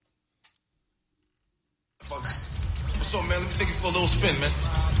What's up, man? Let me take you for a little spin, man.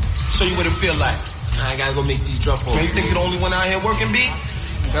 Show you what it feel like. I gotta go make these drop-offs. Man, you think you're the only one out here working, B?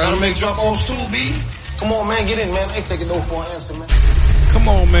 Gotta make drop-offs too, B. Come on, man. Get in, man. I ain't taking no for an answer, man. Come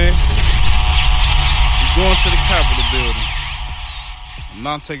on, man. You're going to the Capitol building. I'm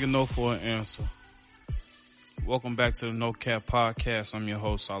not taking no for an answer. Welcome back to the No Cap Podcast. I'm your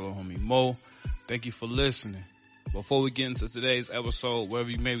host, Solid Homie Mo. Thank you for listening. Before we get into today's episode, wherever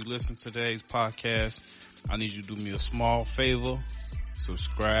you may be listening to today's podcast, I need you to do me a small favor.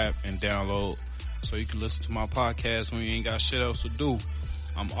 Subscribe and download so you can listen to my podcast when you ain't got shit else to do.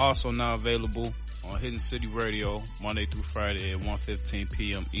 I'm also now available on Hidden City Radio Monday through Friday at 1:15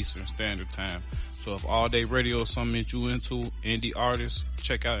 p.m. Eastern Standard Time. So if all day radio is something that you into, indie artists,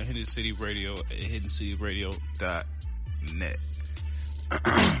 check out Hidden City Radio at hiddencityradio.net.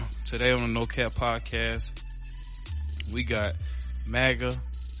 Today on the No Cap Podcast, we got MAGA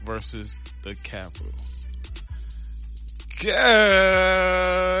versus the Capitol.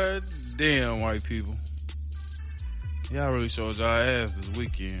 God damn, white people. Y'all really showed y'all ass this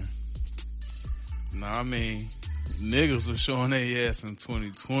weekend. Nah, I mean, niggas were showing their ass in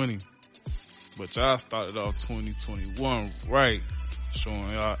 2020. But y'all started off 2021 right.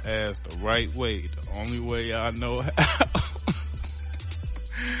 Showing y'all ass the right way. The only way y'all know how.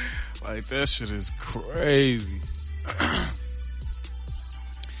 Like, that shit is crazy.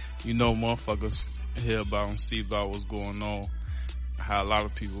 You know, motherfuckers hear about and see about what's going on. How a lot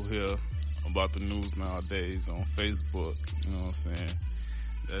of people hear about the news nowadays on Facebook. You know what I'm saying?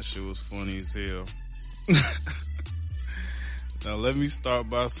 That shit was funny as hell. Now let me start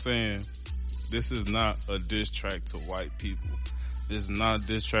by saying this is not a diss track to white people. This is not a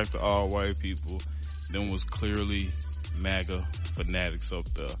diss track to all white people. Them was clearly MAGA fanatics up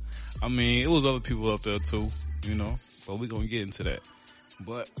there. I mean, it was other people up there too, you know, but we're gonna get into that.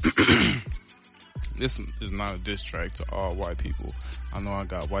 But this is not a diss track to all white people. I know I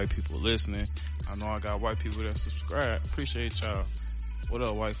got white people listening. I know I got white people that subscribe. Appreciate y'all. What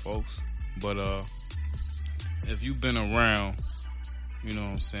up, white folks? But if you've been around, you know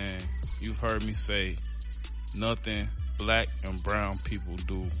what I'm saying, you've heard me say nothing black and brown people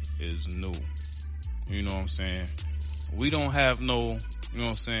do is new. You know what I'm saying? We don't have no, you know what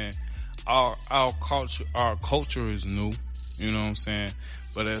I'm saying, our culture is new. You know what I'm saying?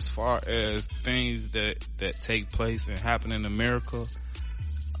 But as far as things that take place and happen in America,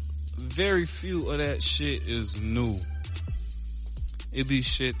 very few of that shit is new. It be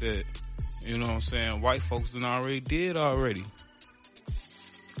shit that, you know what I'm saying, white folks done already did already.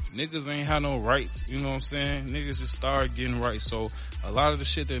 Niggas ain't had no rights, you know what I'm saying? Niggas just started getting rights. So a lot of the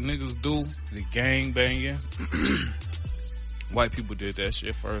shit that niggas do, the gang banging, white people did that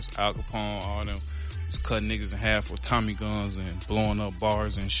shit first. Al Capone, all them was cutting niggas in half with Tommy guns and blowing up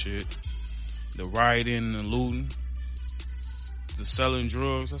bars and shit. The rioting and looting, the selling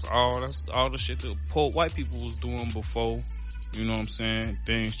drugs, that's all the shit that poor white people was doing before. You know what I'm saying?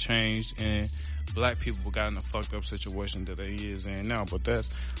 Things changed and black people got in a fucked up situation that they is in now. But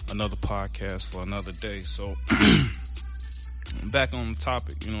that's another podcast for another day. So back on the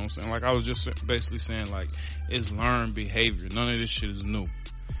topic, you know what I'm saying? Like I was just basically saying, like, it's learned behavior. None of this shit is new.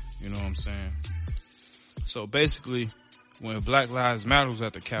 You know what I'm saying? So basically, when Black Lives Matter was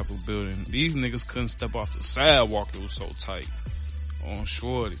at the Capitol building, these niggas couldn't step off the sidewalk. It was so tight. On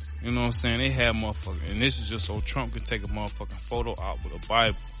Shorty. You know what I'm saying? They had motherfucking, and this is just so Trump could take a motherfucking photo out with a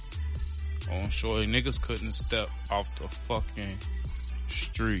Bible. On Shorty, niggas couldn't step off the fucking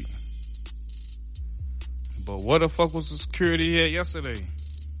street. But what the fuck was the security here yesterday?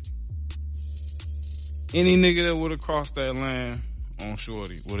 Any nigga that would have crossed that line on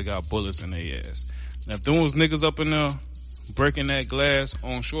Shorty would have got bullets in their ass. Now if there was niggas up in there breaking that glass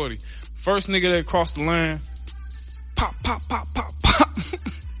on Shorty, first nigga that crossed the line, pop, pop, pop, pop, pop.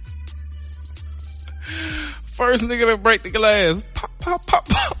 First nigga that break the glass, pop, pop, pop,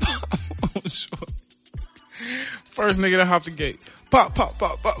 pop, pop. On Shorty. First nigga that hop the gate, pop, pop,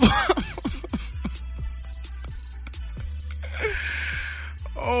 pop, pop, pop.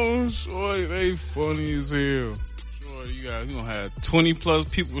 Oh, Shorty, they funny as hell. Shorty, you gonna have 20 plus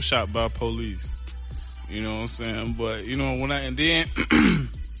people shot by police. You know what I'm saying? But, you know, and then,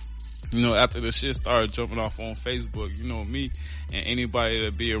 you know, after the shit started jumping off on Facebook, you know, me and anybody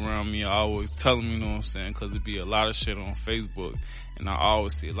that be around me, I always tell them, you know what I'm saying? Cause it be a lot of shit on Facebook. And I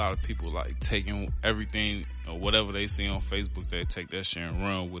always see a lot of people like taking everything or whatever they see on Facebook, they take that shit and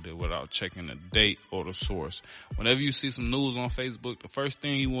run with it without checking the date or the source. Whenever you see some news on Facebook, the first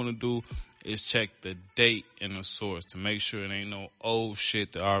thing you want to do is check the date and the source to make sure it ain't no old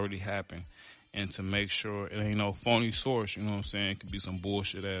shit that already happened. and to make sure it ain't no phony source, you know what I'm saying? It could be some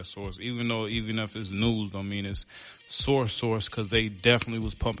bullshit ass source. Even if it's news, don't mean it's source, cause they definitely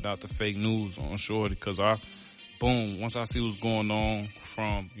was pumping out the fake news on Shorty. Cause once I see what's going on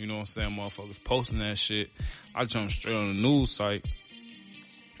from, you know what I'm saying, motherfuckers posting that shit, I jump straight on the news site,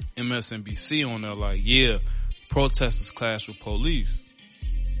 MSNBC on there like, yeah, protesters clash with police.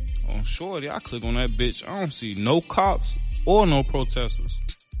 On Shorty, I click on that bitch, I don't see no cops or no protesters.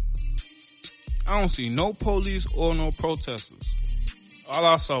 I don't see no police or no protesters. All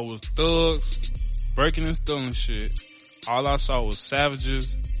I saw was thugs breaking and stealing shit. All I saw was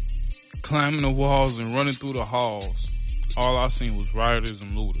savages climbing the walls and running through the halls. All I seen was rioters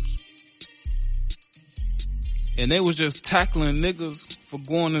and looters. And they was just tackling niggas for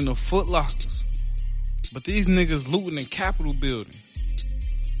going in the Foot Lockers. But these niggas looting in Capitol building.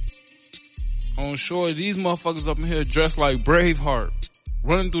 On Shorty, these motherfuckers up in here dressed like Braveheart.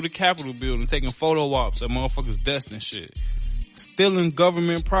 Running through the Capitol building, taking photo ops at motherfuckers' desk and shit. Stealing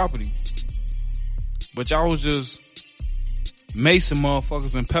government property. But y'all was just macing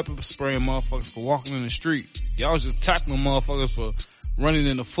motherfuckers and pepper spraying motherfuckers for walking in the street. Y'all was just tackling motherfuckers for running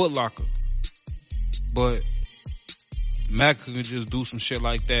in the Foot Locker. But Mac could just do some shit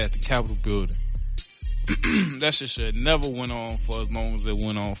like that at the Capitol building. That shit should never went on for as long as it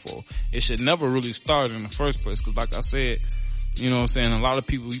went on for. It should never really start in the first place. Cause like I said, you know what I'm saying, a lot of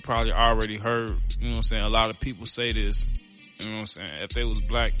people, you probably already heard, you know what I'm saying, a lot of people say this, you know what I'm saying, if they was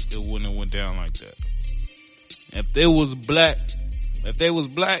black, it wouldn't have went down like that. If they was black,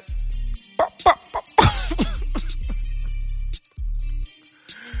 pop, pop, pop.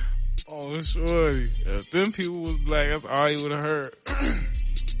 Oh, Shorty, if them people was black, that's all you would have heard.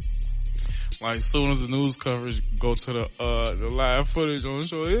 Like, as soon as the news coverage go to the live footage on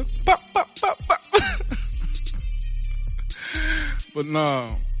Shorty, pop, pop, pop, pop. But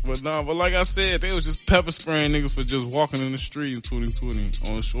like I said, they was just pepper spraying niggas for just walking in the street in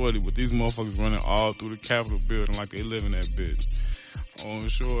 2020 on Shorty. But these motherfuckers running all through the Capitol building like they live in that bitch. On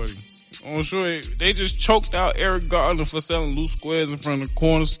Shorty, they just choked out Eric Garner for selling loose squares in front of the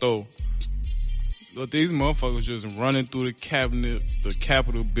corner store. But these motherfuckers just running through the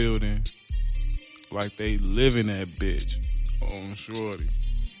Capitol building like they live in that bitch. On Shorty.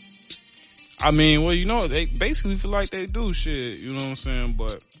 I mean, well, you know, they basically feel like they do shit, you know what I'm saying?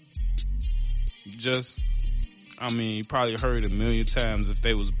 But just, I mean, you probably heard a million times if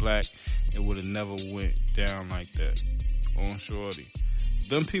they was black, it would have never went down like that on Shorty.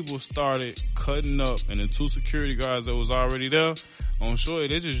 Them people started cutting up, and the two security guards that was already there on Shorty,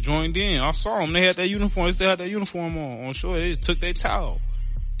 they just joined in. I saw them. They had that uniform. They still had that uniform on Shorty. They just took their towel.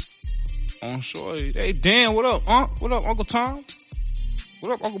 On Shorty. Hey, Dan, what up, What up, Uncle Tom?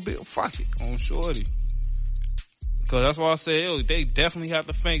 What up, Uncle Bill? Fuck it. On Shorty. Cause that's why I say, yo, they definitely have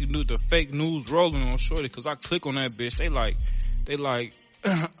the fake news rolling on Shorty. Cause I click on that bitch. They like,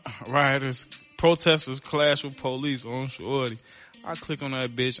 rioters, protesters clash with police on Shorty. I click on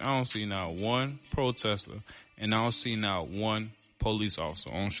that bitch. I don't see not one protester. And I don't see not one police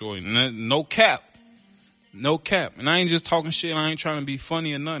officer on Shorty. No cap. No cap. And I ain't just talking shit. I ain't trying to be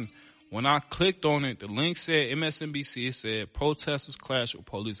funny or nothing. When I clicked on it, the link said MSNBC. It said protesters clash with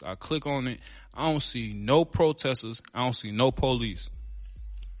police. I click on it. I don't see no protesters. I don't see no police.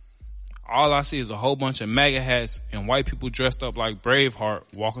 All I see is a whole bunch of MAGA hats and white people dressed up like Braveheart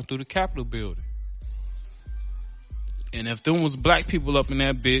walking through the Capitol building. And if them was black people up in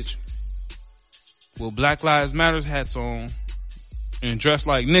that bitch with Black Lives Matter hats on and dressed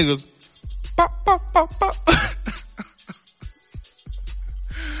like niggas, pop, pop, pop, pop.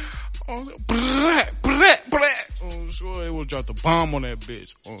 On Shorty, they would drop the bomb on that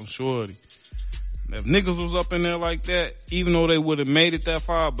bitch on Shorty. If niggas was up in there like that, even though they would have made it that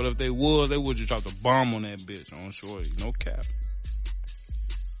far, but if they would just drop the bomb on that bitch on Shorty. No cap.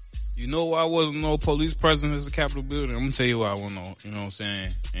 You know why wasn't no police presence at the Capitol building? I'm gonna tell you why I wasn't no, you know what I'm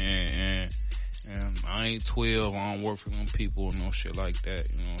saying? And I ain't 12, I don't work for them people or no shit like that,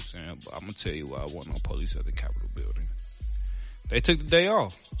 you know what I'm saying? But I'm gonna tell you why I wasn't no police at the Capitol building. They took the day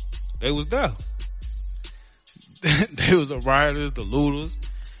off. They was there. They was the rioters, the looters,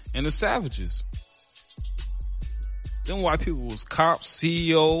 and the savages. Them white people was cops,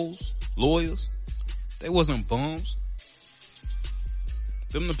 CEOs, lawyers. They wasn't bums.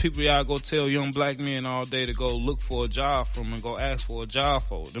 Them the people y'all go tell young black men all day to go look for a job from and go ask for a job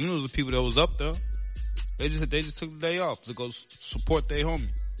for. Them was the people that was up there. They just took the day off to go support their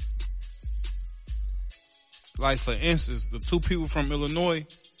homie. Like for instance, the two people from Illinois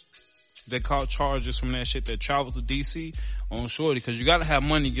that caught charges from that shit that traveled to DC on Shorty, cause you gotta have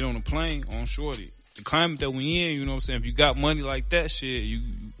money to get on a plane on Shorty. The climate that we in, you know what I'm saying? If you got money like that shit,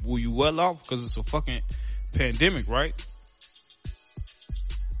 will you well off? Because it's a fucking pandemic, right?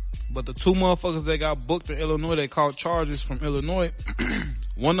 But the two motherfuckers that got booked in Illinois, they caught charges from Illinois.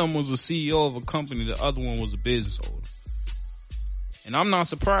 One of them was a CEO of a company. The other one was a business owner. And I'm not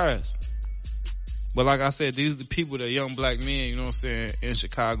surprised. But like I said, these are the people that young black men, you know what I'm saying, in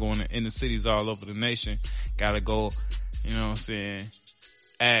Chicago and in the cities all over the nation, gotta go, you know what I'm saying,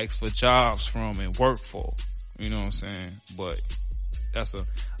 ask for jobs from and work for. You know what I'm saying? But that's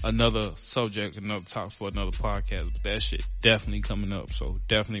another subject, another talk for another podcast. But that shit definitely coming up. So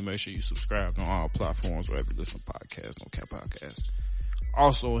definitely make sure you subscribe on all platforms wherever you listen to podcasts, No Cap Podcast.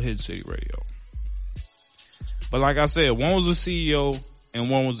 Also on Hidden City Radio. But like I said, one was a CEO and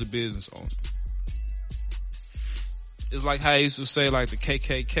one was a business owner. It's like how I used to say, like the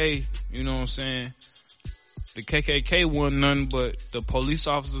KKK, you know what I'm saying? The KKK wasn't nothing but the police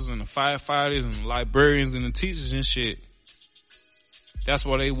officers and the firefighters and the librarians and the teachers and shit. That's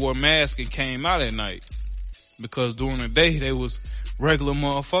why they wore masks and came out at night. Because during the day, they was regular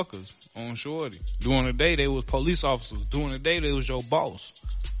motherfuckers on shorty. During the day, they was police officers. During the day, they was your boss.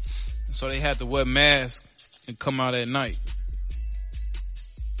 So they had to wear masks and come out at night.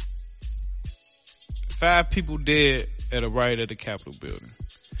 5 people dead at a riot at the Capitol building.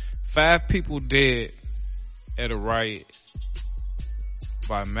 5 people dead at a riot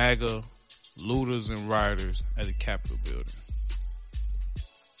by MAGA looters and rioters at the Capitol building.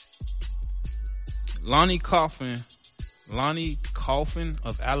 Lonnie Coffin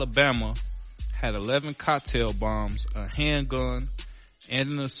of Alabama had 11 cocktail bombs, a handgun,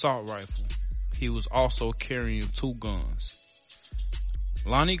 and an assault rifle. He was also carrying 2 guns.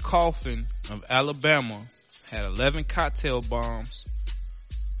 Lonnie Coffin of Alabama had 11 cocktail bombs,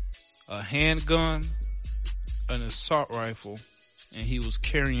 a handgun, an assault rifle, and he was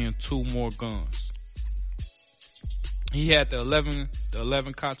carrying 2 more guns. He had the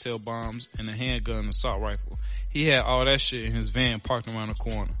 11 cocktail bombs and a handgun and assault rifle. He had all that shit in his van parked around the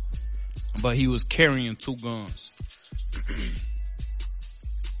corner. But he was carrying 2 guns.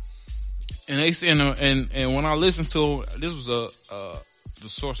 And they said, and when I listened to, this was the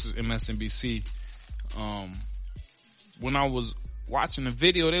sources MSNBC, when I was watching the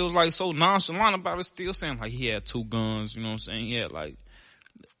video, they was like so nonchalant about it, still saying like he had 2 guns, you know what I'm saying? He had like,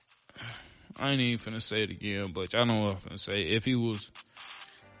 I ain't even finna say it again, but y'all know what I'm finna say. If he was,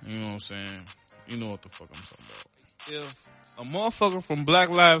 you know what I'm saying? You know what the fuck I'm talking about. If a motherfucker from Black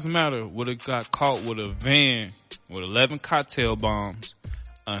Lives Matter would've got caught with a van with 11 cocktail bombs,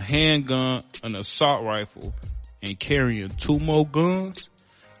 a handgun, an assault rifle, and carrying 2 more guns,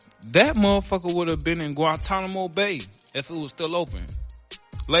 that motherfucker would have been in Guantanamo Bay if it was still open.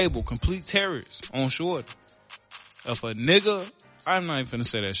 Label complete terrorist on short. If a nigga, I'm not even finna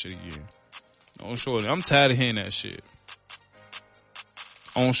say that shit again. On shorty, I'm tired of hearing that shit.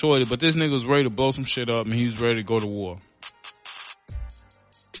 On shorty, but this nigga was ready to blow some shit up and he was ready to go to war.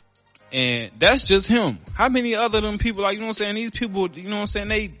 And that's just him. How many other them people, like, you know what I'm saying? These people, you know what I'm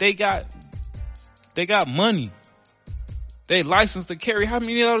saying? They got money. They licensed to carry. How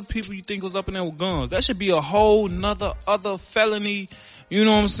many other people you think was up in there with guns? That should be a whole nother other felony. You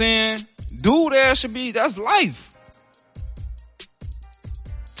know what I'm saying? Dude, that's life.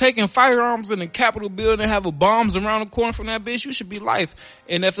 Taking firearms in the Capitol building, having bombs around the corner from that bitch, you should be life.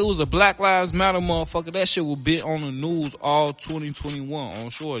 And if it was a Black Lives Matter motherfucker, that shit would be on the news all 2021 on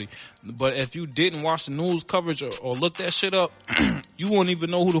shorty. But if you didn't watch the news coverage or look that shit up, you wouldn't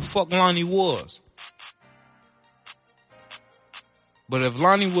even know who the fuck Lonnie was. But if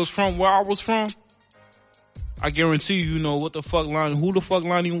Lonnie was from where I was from, I guarantee you know what the fuck Lonnie, who the fuck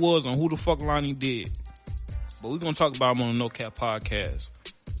Lonnie was and who the fuck Lonnie did. But we're gonna talk about him on the No Cap Podcast.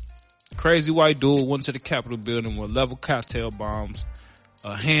 Crazy white dude went to the Capitol building with 11 cocktail bombs,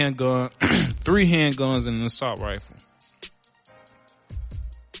 a handgun, 3 handguns, and an assault rifle.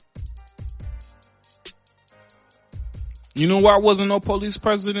 You know why wasn't no police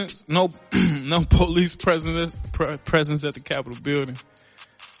presence? No police presence at the Capitol building.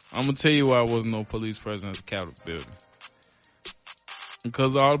 I'm gonna tell you why wasn't no police presence at the Capitol building.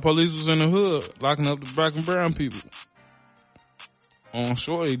 Because all the police was in the hood, locking up the black and brown people. On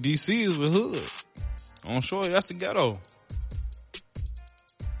shorty, DC is the hood. On shorty, that's the ghetto.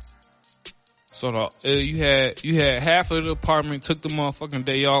 So you had half of the department took the motherfucking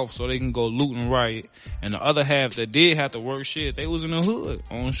day off so they can go loot and riot, and the other half that did have to work shit, they was in the hood.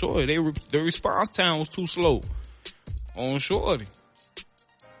 On shorty, their response time was too slow. On shorty.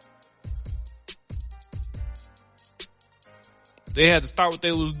 They had to stop what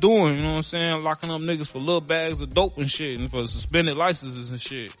they was doing, you know what I'm saying? Locking up niggas for little bags of dope and shit and for suspended licenses and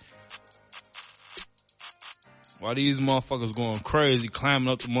shit. While these motherfuckers going crazy, climbing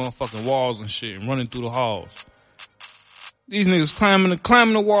up the motherfucking walls and shit and running through the halls. These niggas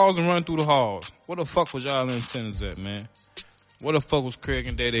climbing the walls and running through the halls. What the fuck was y'all in attendance at, man? What the fuck was Craig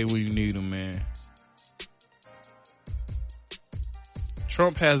and Day when you need them, man?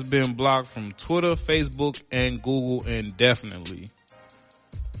 Trump has been blocked from Twitter, Facebook, and Google indefinitely.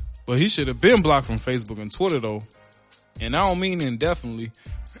 But he should have been blocked from Facebook and Twitter, though. And I don't mean indefinitely.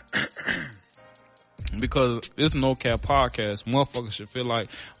 Because it's No Cap Podcast. Motherfuckers should feel like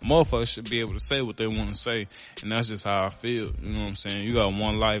motherfuckers should be able to say what they want to say. And that's just how I feel. You know what I'm saying? You got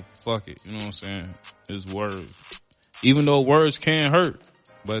one life. Fuck it. You know what I'm saying? It's words. Even though words can hurt.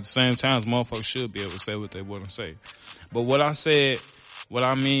 But at the same time, motherfuckers should be able to say what they want to say. But what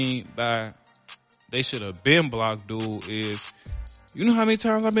I mean by they should have been blocked, dude, is, you know how many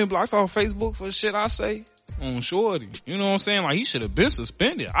times I've been blocked off Facebook for shit I say on Shorty? You know what I'm saying? Like, he should have been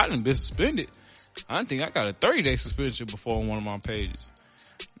suspended. I didn't been suspended. I think I got a 30-day suspension before on one of my pages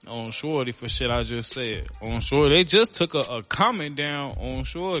on Shorty for shit I just said. On Shorty, they just took a comment down on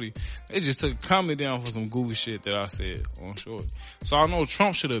Shorty. They just took a comment down for some goofy shit that I said on Shorty. So I know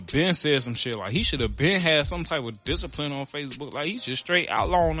Trump should have been said some shit. Like, he should have been had some type of discipline on Facebook. Like, he just straight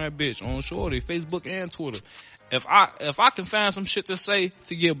outlawing that bitch on Shorty, Facebook and Twitter. If I can find some shit to say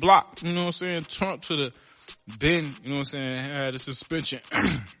to get blocked, you know what I'm saying? Trump should have been, you know what I'm saying, had a suspension.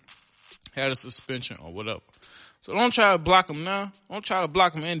 Had a suspension or whatever. So don't try to block him now. Don't try to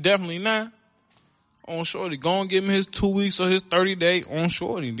block him indefinitely now. On Shorty, go and give him his 2 weeks or his 30-day on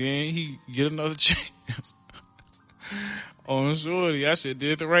Shorty. Then he get another chance. On Shorty, I should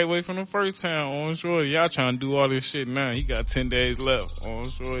did it the right way from the first time. On Shorty, y'all trying to do all this shit now. He got 10 days left. On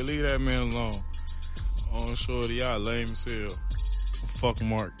Shorty, leave that man alone. On Shorty, y'all lame as hell. Fuck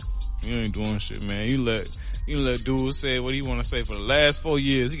Mark. You ain't doing shit, man. You let dude say what he want to say for the last 4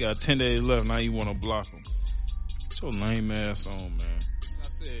 years. He got 10 days left. Now you want to block him. Get your lame ass on, man. Like I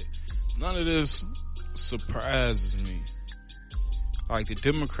said, none of this surprises me. Like, the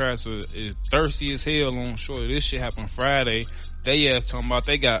Democrats is thirsty as hell on Shorty. This shit happened Friday. They ass talking about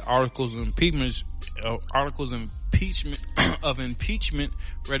they got articles of impeachment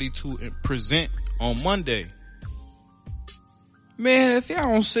ready to present on Monday. Man, if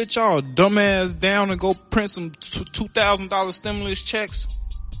y'all don't sit y'all dumb ass down and go print some $2,000 stimulus checks.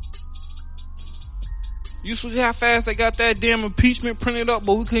 You see how fast they got that damn impeachment printed up,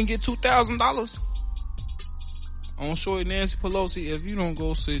 but we couldn't get $2,000? On Shorty, Nancy Pelosi, if you don't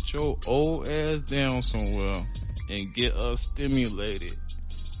go sit your old ass down somewhere and get us stimulated.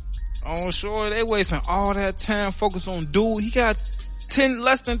 On Shorty, they wasting all that time focused on dude. He got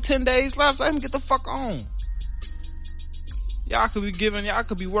less than 10 days left. Let him get the fuck on. Y'all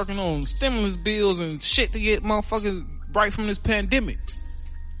could be working on stimulus bills and shit to get motherfuckers right from this pandemic.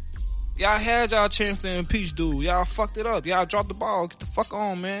 Y'all had y'all chance to impeach dude. Y'all fucked it up. Y'all dropped the ball. Get the fuck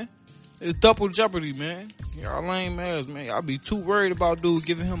on, man. It's double jeopardy, man. Y'all lame ass, man. Y'all be too worried about dude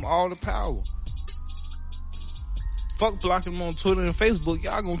giving him all the power. Fuck blocking him on Twitter and Facebook.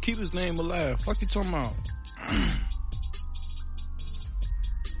 Y'all gonna keep his name alive. Fuck you talking about?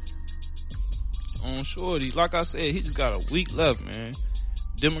 On Shorty, like I said, he just got a week left, man.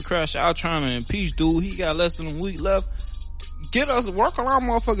 Democrats out trying to impeach dude. He got less than a week left. Get us, work on our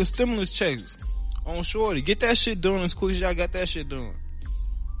motherfucking stimulus checks. On Shorty, get that shit done as quick as y'all got that shit done.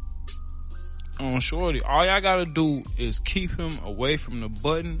 On Shorty, all y'all gotta do is keep him away from the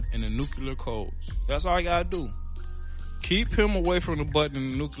button and the nuclear codes. That's all you gotta do. Keep him away from the button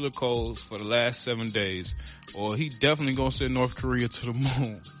and the nuclear codes for the last 7 days, or he definitely gonna send North Korea to the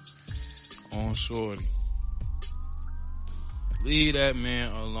moon. On Shorty. Leave that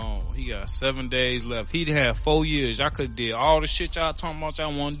man alone. He got 7 days left. He'd have 4 years. Y'all could have did all the shit y'all talking about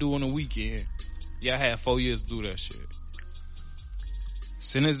y'all want to do on the weekend. Y'all had 4 years to do that shit.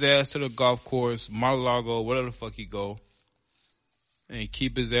 Send his ass to the golf course, Mar-a-Lago, whatever the fuck he go. And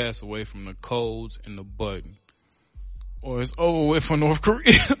keep his ass away from the codes and the button. Or it's over with for North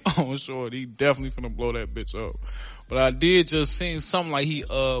Korea. On Shorty. He definitely finna blow that bitch up. But I did just see something like he,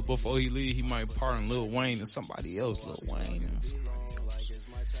 before he leave, he might pardon Lil Wayne and somebody else. Lil Wayne and somebody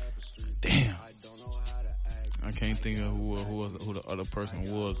else. Damn. I can't think of who the other person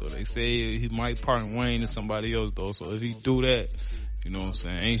was. So they say he might pardon Wayne and somebody else though. So if he do that, you know what I'm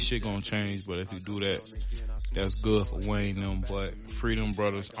saying? Ain't shit gonna change, but if he do that, that's good for Wayne and them. But Freedom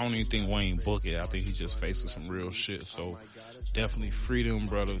Brothers, I don't even think Wayne book it. I think he just facing some real shit. So definitely Freedom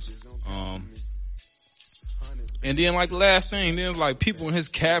Brothers. And then like the last thing, then like people in his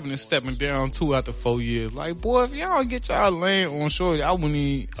cabinet stepping down too after 4 years. Like, boy, if y'all get y'all lane on Shorty, I wouldn't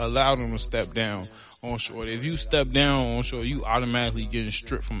even allow them to step down on Shorty. If you step down on Shorty, you automatically getting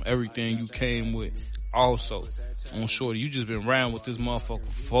stripped from everything you came with also on Shorty. You just been riding with this motherfucker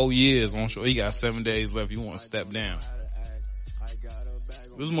for 4 years on Shorty. He got 7 days left. You want to step down.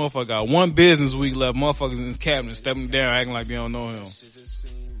 This motherfucker got 1 business week left. Motherfuckers in his cabinet stepping down, acting like they don't know him.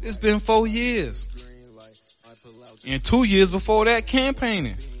 It's been 4 years. And 2 years before that,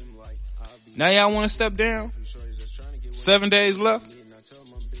 campaigning. Now y'all want to step down? 7 days left?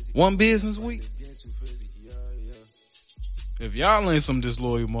 1 business week? If y'all ain't some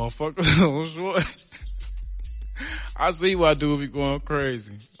disloyal motherfuckers, on Shorty, I see why dude be going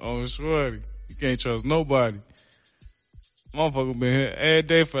crazy. On Shorty, you can't trust nobody. Motherfucker been here every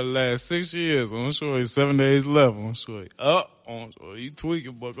day for the last 6 years. On Shorty, 7 days left. On Shorty, on Shorty, you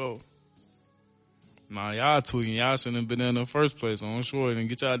tweaking, bucko. Nah, y'all tweaking. Y'all shouldn't have been there in the first place. On Shorty, and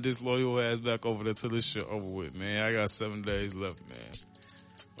get y'all disloyal ass back over there till this shit over with, man. I got 7 days left, man.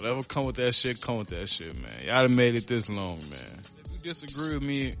 Whatever come with that shit, come with that shit, man. Y'all done made it this long, man. If you disagree with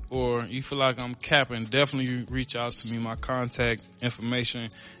me or you feel like I'm capping, definitely reach out to me. My contact information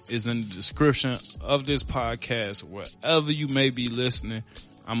is in the description of this podcast. Wherever you may be listening,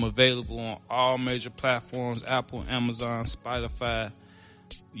 I'm available on all major platforms: Apple, Amazon, Spotify,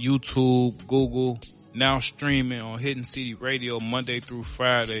 YouTube, Google. Now streaming on Hidden City Radio Monday through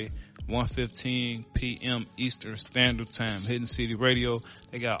Friday, 1:15 p.m. Eastern Standard Time. Hidden City Radio,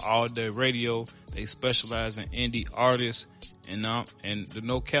 they got all day radio. They specialize in indie artists, and the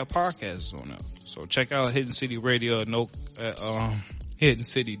No Cap podcast is on there. So check out Hidden City Radio at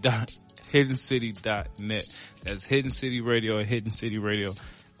hiddencity.net. That's Hidden City Radio at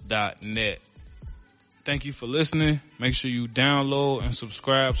hiddencityradio.net. Thank you for listening. Make sure you download and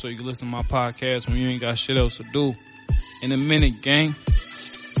subscribe so you can listen to my podcast when you ain't got shit else to do. In a minute, gang.